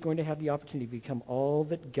 he is going to have the opportunity to become all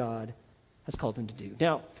that God has called him to do.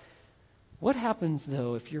 Now, what happens,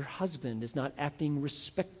 though, if your husband is not acting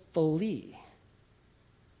respectfully?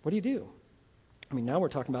 What do you do? I mean, now we're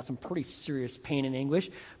talking about some pretty serious pain and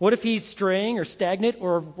anguish. What if he's straying or stagnant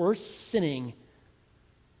or worse, sinning?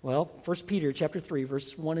 Well, 1 Peter chapter 3,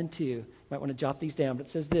 verse 1 and 2. You might want to jot these down, but it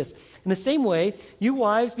says this. In the same way, you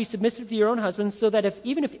wives, be submissive to your own husbands, so that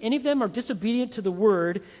even if any of them are disobedient to the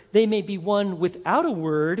word, they may be won without a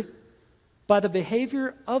word by the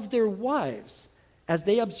behavior of their wives, as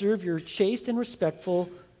they observe your chaste and respectful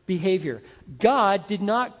behavior. God did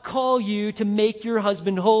not call you to make your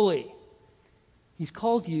husband holy. He's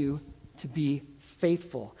called you to be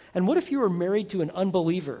faithful. And what if you were married to an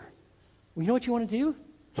unbeliever? Well, you know what you want to do?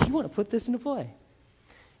 You want to put this into play.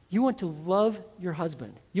 You want to love your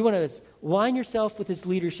husband. You want to align yourself with his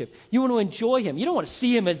leadership. You want to enjoy him. You don't want to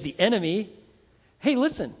see him as the enemy. Hey,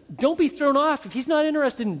 listen, don't be thrown off if he's not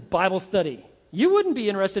interested in Bible study. You wouldn't be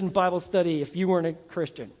interested in Bible study if you weren't a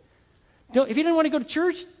Christian. If you didn't want to go to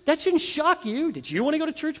church, that shouldn't shock you. Did you want to go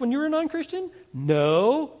to church when you were a non-Christian?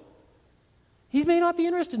 No. He may not be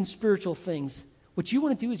interested in spiritual things. What you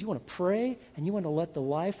want to do is you want to pray and you want to let the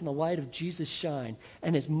life and the light of Jesus shine.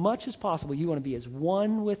 And as much as possible, you want to be as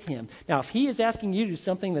one with him. Now, if he is asking you to do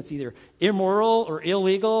something that's either immoral or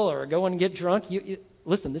illegal or go and get drunk,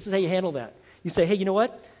 listen, this is how you handle that. You say, hey, you know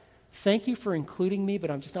what? Thank you for including me,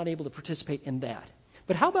 but I'm just not able to participate in that.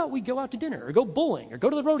 But how about we go out to dinner or go bowling or go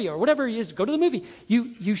to the rodeo or whatever it is, go to the movie.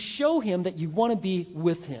 You show him that you want to be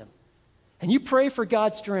with him. And you pray for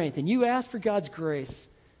God's strength and you ask for God's grace.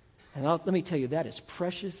 And let me tell you, that is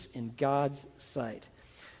precious in God's sight.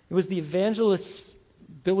 It was the evangelist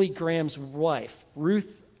Billy Graham's wife, Ruth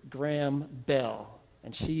Graham Bell,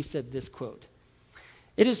 and she said this quote,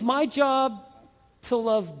 "It is my job to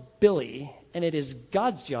love Billy, and it is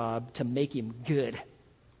God's job to make him good."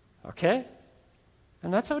 Okay?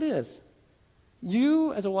 And that's how it is.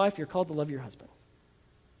 You, as a wife, you're called to love your husband.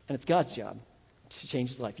 And it's God's job to change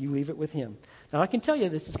his life. You leave it with him. Now, I can tell you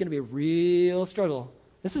this is going to be a real struggle.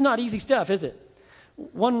 This is not easy stuff, is it?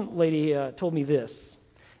 One lady told me this.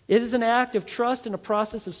 It is an act of trust and a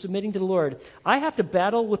process of submitting to the Lord. I have to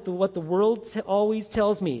battle with what the world always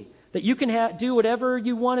tells me, that you can do whatever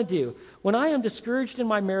you want to do. When I am discouraged in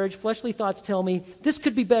my marriage, fleshly thoughts tell me, this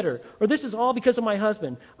could be better, or this is all because of my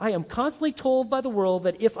husband. I am constantly told by the world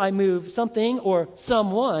that if I move something or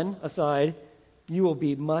someone aside, you will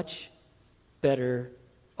be much better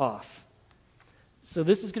off. So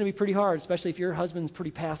this is going to be pretty hard, especially if your husband's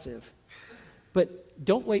pretty passive. But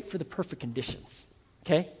don't wait for the perfect conditions,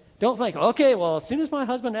 okay? Don't think, okay, well, as soon as my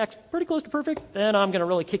husband acts pretty close to perfect, then I'm going to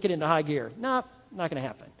really kick it into high gear. No, not going to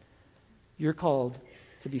happen. You're called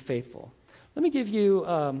to be faithful. Let me give you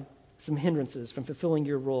some hindrances from fulfilling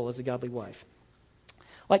your role as a godly wife.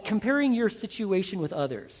 Like comparing your situation with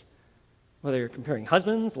others, whether you're comparing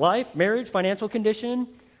husbands, life, marriage, financial condition,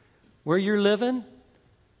 where you're living.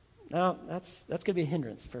 Now, that's going to be a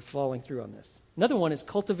hindrance for following through on this. Another one is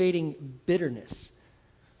cultivating bitterness.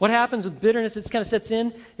 What happens with bitterness? It kind of sets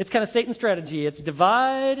in. It's kind of Satan's strategy. It's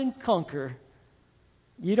divide and conquer.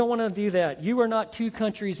 You don't want to do that. You are not two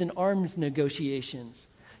countries in arms negotiations.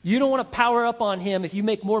 You don't want to power up on him if you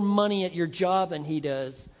make more money at your job than he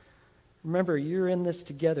does. Remember, you're in this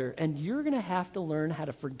together, and you're going to have to learn how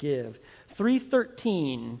to forgive.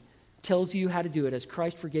 3:13 tells you how to do it as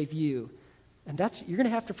Christ forgave you. And you're going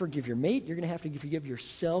to have to forgive your mate. You're going to have to forgive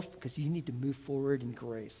yourself because you need to move forward in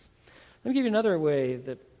grace. Let me give you another way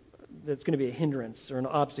that's going to be a hindrance or an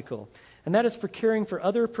obstacle, and that is for caring for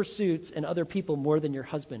other pursuits and other people more than your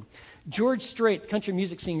husband. George Strait, the country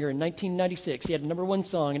music singer in 1996, he had a number one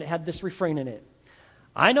song, and it had this refrain in it.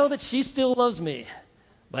 I know that she still loves me,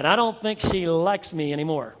 but I don't think she likes me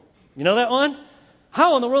anymore. You know that one?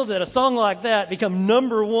 How in the world did a song like that become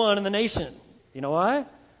number one in the nation? You know why?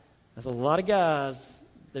 There's a lot of guys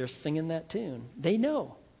that are singing that tune. They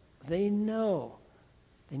know. They know.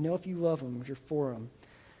 They know if you love them, if you're for them.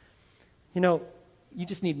 You know, you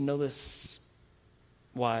just need to know this,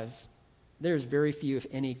 wives. There's very few, if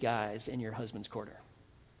any, guys in your husband's corner,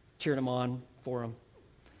 cheering them on, for them.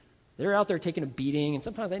 They're out there taking a beating, and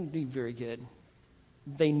sometimes they don't do very good.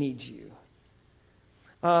 They need you.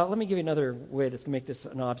 Let me give you another way that's going to make this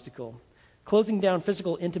an obstacle. Closing down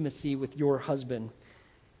physical intimacy with your husband.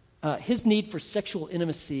 His need for sexual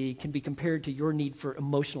intimacy can be compared to your need for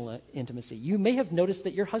emotional intimacy. You may have noticed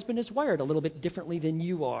that your husband is wired a little bit differently than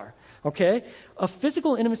you are, okay? A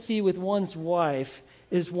physical intimacy with one's wife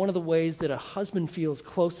is one of the ways that a husband feels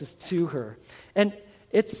closest to her. And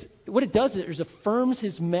what it does is it affirms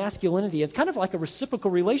his masculinity. It's kind of like a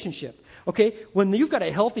reciprocal relationship, okay? When you've got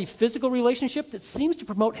a healthy physical relationship that seems to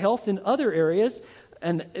promote health in other areas,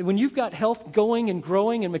 and when you've got health going and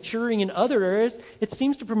growing and maturing in other areas, it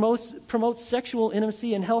seems to promote sexual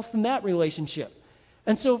intimacy and health in that relationship.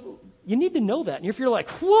 And so you need to know that. And if you're like,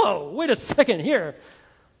 whoa, wait a second here.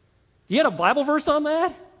 You got a Bible verse on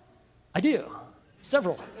that? I do.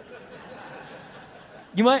 Several.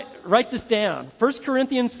 You might write this down. 1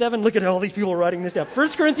 Corinthians 7. Look at all these people writing this down. 1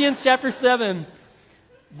 Corinthians chapter 7,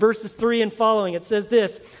 verses 3 and following. It says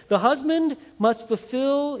this, the husband must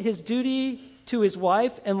fulfill his duty to his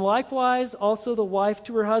wife, and likewise also the wife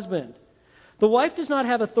to her husband. The wife does not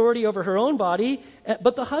have authority over her own body,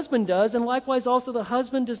 but the husband does, and likewise also the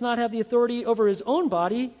husband does not have the authority over his own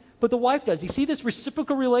body, but the wife does. You see this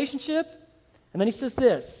reciprocal relationship? And then he says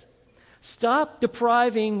this, stop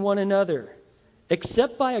depriving one another,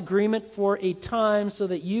 except by agreement for a time, so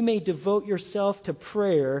that you may devote yourself to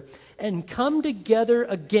prayer and come together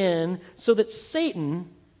again, so that Satan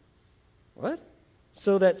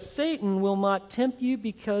will not tempt you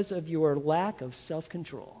because of your lack of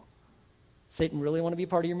self-control. Satan really want to be a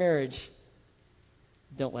part of your marriage.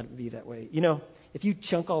 Don't let it be that way. You know, if you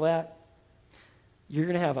chunk all that, you're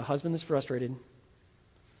going to have a husband that's frustrated.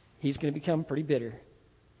 He's going to become pretty bitter.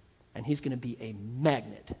 And he's going to be a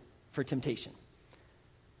magnet for temptation.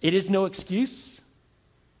 It is no excuse.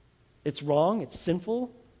 It's wrong. It's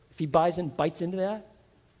sinful. If he bites into that.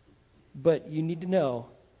 But you need to know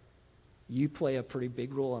you play a pretty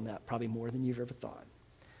big role in that, probably more than you've ever thought.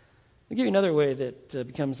 I'll give you another way that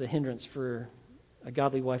becomes a hindrance for a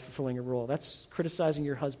godly wife fulfilling a role. That's criticizing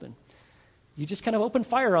your husband. You just kind of open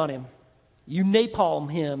fire on him. You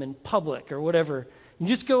napalm him in public or whatever. You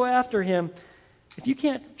just go after him. If you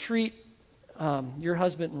can't treat your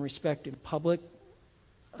husband in respect in public,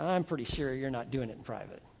 I'm pretty sure you're not doing it in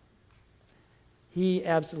private. He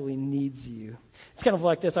absolutely needs you. It's kind of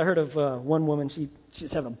like this. I heard of one woman,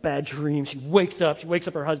 she's having a bad dream. She wakes up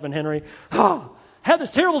her husband, Henry. Had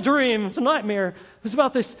this terrible dream. It's a nightmare. It was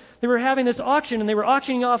about this. They were having this auction, and they were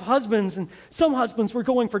auctioning off husbands, and some husbands were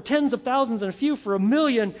going for tens of thousands and a few for $1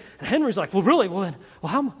 million. And Henry's like, well, really? Well,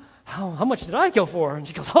 how much did I go for? And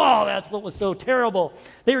she goes, that's what was so terrible.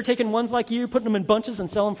 They were taking ones like you, putting them in bunches, and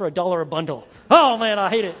selling for $1 a bundle. Oh, man, I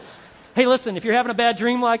hate it. Hey, listen, if you're having a bad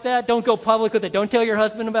dream like that, don't go public with it. Don't tell your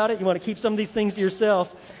husband about it. You want to keep some of these things to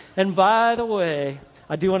yourself. And by the way,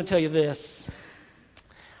 I do want to tell you this.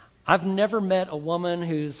 I've never met a woman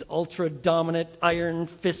who's ultra-dominant,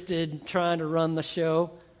 iron-fisted, trying to run the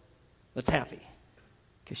show that's happy,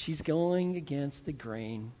 because she's going against the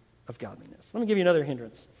grain of godliness. Let me give you another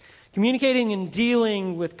hindrance. communicating and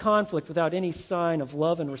dealing with conflict without any sign of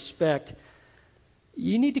love and respect,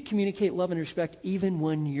 you need to communicate love and respect even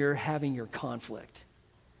when you're having your conflict.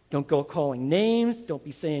 Don't go calling names. Don't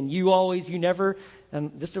be saying you always, you never.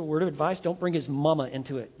 And just a word of advice, don't bring his mama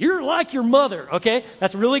into it. You're like your mother, okay?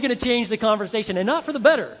 That's really going to change the conversation, and not for the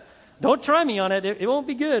better. Don't try me on it. It won't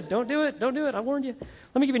be good. Don't do it. Don't do it. I warned you.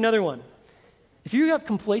 Let me give you another one. If you have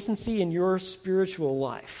complacency in your spiritual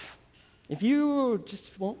life, if you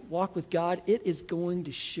just won't walk with God, it is going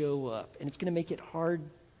to show up, and it's going to make it hard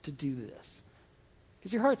to do this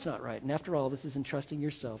because your heart's not right. And after all, this is entrusting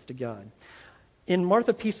yourself to God. In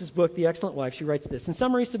Martha Peace's book, The Excellent Wife, she writes this: in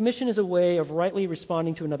summary, submission is a way of rightly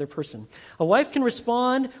responding to another person. A wife can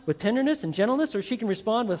respond with tenderness and gentleness, or she can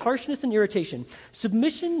respond with harshness and irritation.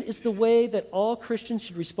 Submission is the way that all Christians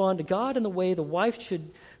should respond to God and the way the wife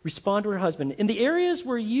should respond to her husband. In the areas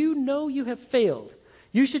where you know you have failed,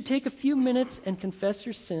 you should take a few minutes and confess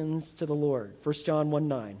your sins to the Lord. 1 John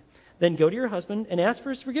 1:9. Then go to your husband and ask for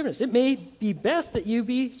his forgiveness. It may be best that you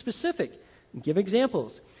be specific and give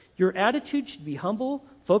examples. Your attitude should be humble,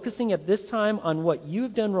 focusing at this time on what you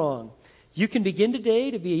have done wrong. You can begin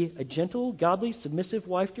today to be a gentle, godly, submissive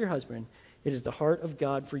wife to your husband. It is the heart of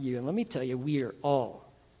God for you. And let me tell you, we are all,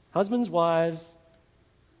 husbands, wives,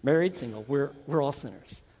 married, single, we're all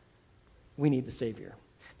sinners. We need the Savior.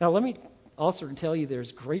 Now, let me also tell you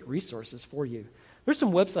there's great resources for you. There's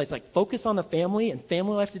some websites like Focus on the Family and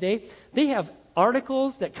Family Life Today. They have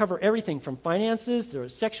articles that cover everything from finances to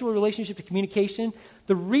sexual relationship to communication.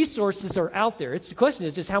 The resources are out there. The question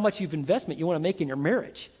is just how much investment you want to make in your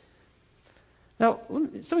marriage. Now,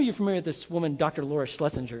 some of you are familiar with this woman, Dr. Laura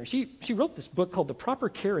Schlesinger. She wrote this book called The Proper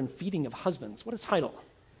Care and Feeding of Husbands. What a title.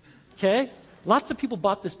 Okay? Lots of people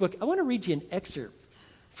bought this book. I want to read you an excerpt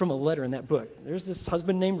from a letter in that book. There's this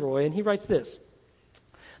husband named Roy, and he writes this: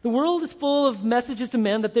 the world is full of messages to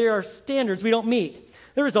men that there are standards we don't meet.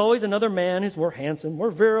 There is always another man who's more handsome,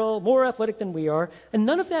 more virile, more athletic than we are, and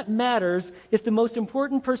none of that matters if the most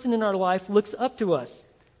important person in our life looks up to us,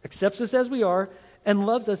 accepts us as we are, and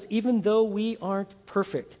loves us even though we aren't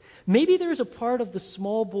perfect. Maybe there's a part of the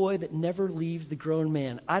small boy that never leaves the grown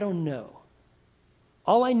man. I don't know.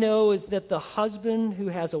 All I know is that the husband who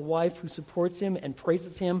has a wife who supports him and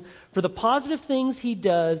praises him for the positive things he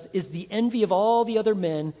does is the envy of all the other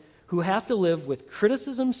men who have to live with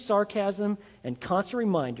criticism, sarcasm, and constant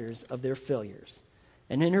reminders of their failures.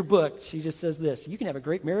 And in her book, she just says this: you can have a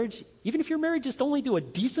great marriage, even if you're married just only to a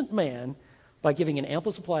decent man, by giving an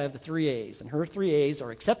ample supply of the 3 A's. And her 3 A's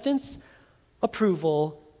are acceptance,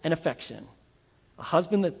 approval, and affection. A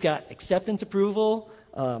husband that's got acceptance, approval,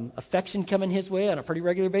 affection coming his way on a pretty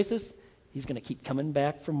regular basis, he's going to keep coming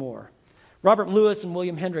back for more. Robert Lewis and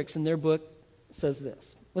William Hendricks in their book says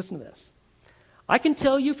this. Listen to this. I can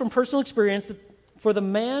tell you from personal experience that for the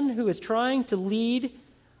man who is trying to lead,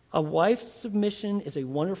 a wife's submission is a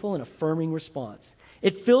wonderful and affirming response.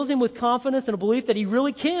 It fills him with confidence and a belief that he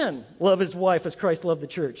really can love his wife as Christ loved the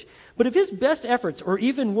church. But if his best efforts, or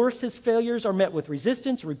even worse, his failures, are met with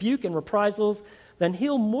resistance, rebuke, and reprisals, then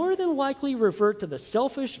he'll more than likely revert to the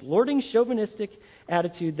selfish, lording, chauvinistic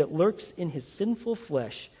attitude that lurks in his sinful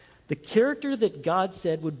flesh, the character that God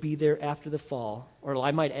said would be there after the fall, or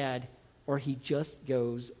I might add, or he just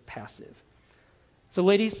goes passive. So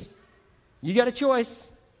ladies, you got a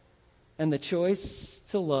choice, and the choice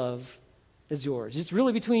to love is yours. It's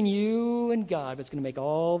really between you and God, but it's going to make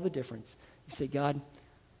all the difference. You say, God,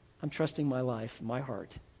 I'm trusting my life, my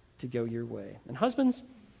heart, to go your way. And husbands,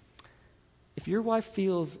 if your wife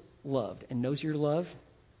feels loved and knows you're loved,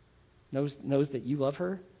 knows that you love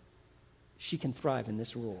her, she can thrive in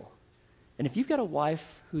this role. And if you've got a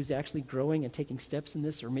wife who's actually growing and taking steps in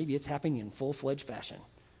this, or maybe it's happening in full-fledged fashion,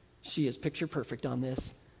 she is picture perfect on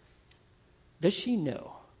this, does she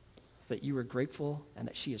know that you are grateful and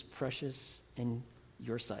that she is precious in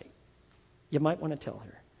your sight? You might want to tell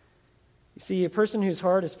her. You see, a person whose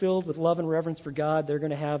heart is filled with love and reverence for God, they're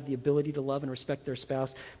going to have the ability to love and respect their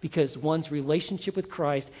spouse because one's relationship with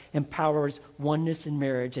Christ empowers oneness in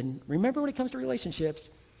marriage. And remember, when it comes to relationships,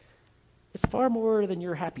 it's far more than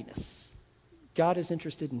your happiness. God is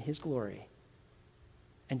interested in his glory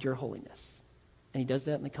and your holiness. And he does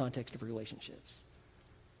that in the context of relationships.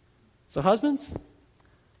 So husbands,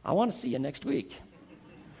 I want to see you next week.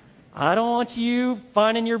 I don't want you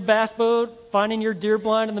finding your bass boat, finding your deer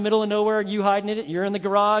blind in the middle of nowhere, and you hiding it. You're in the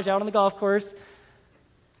garage, out on the golf course.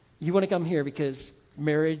 You want to come here because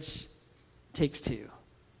marriage takes two.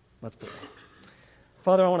 Let's pray.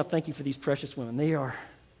 Father, I want to thank you for these precious women.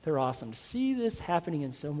 They're awesome. To see this happening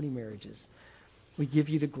in so many marriages, we give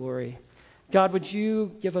you the glory. God, would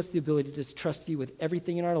you give us the ability to trust you with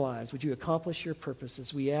everything in our lives? Would you accomplish your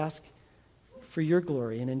purposes? We ask for your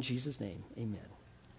glory, and in Jesus' name, amen.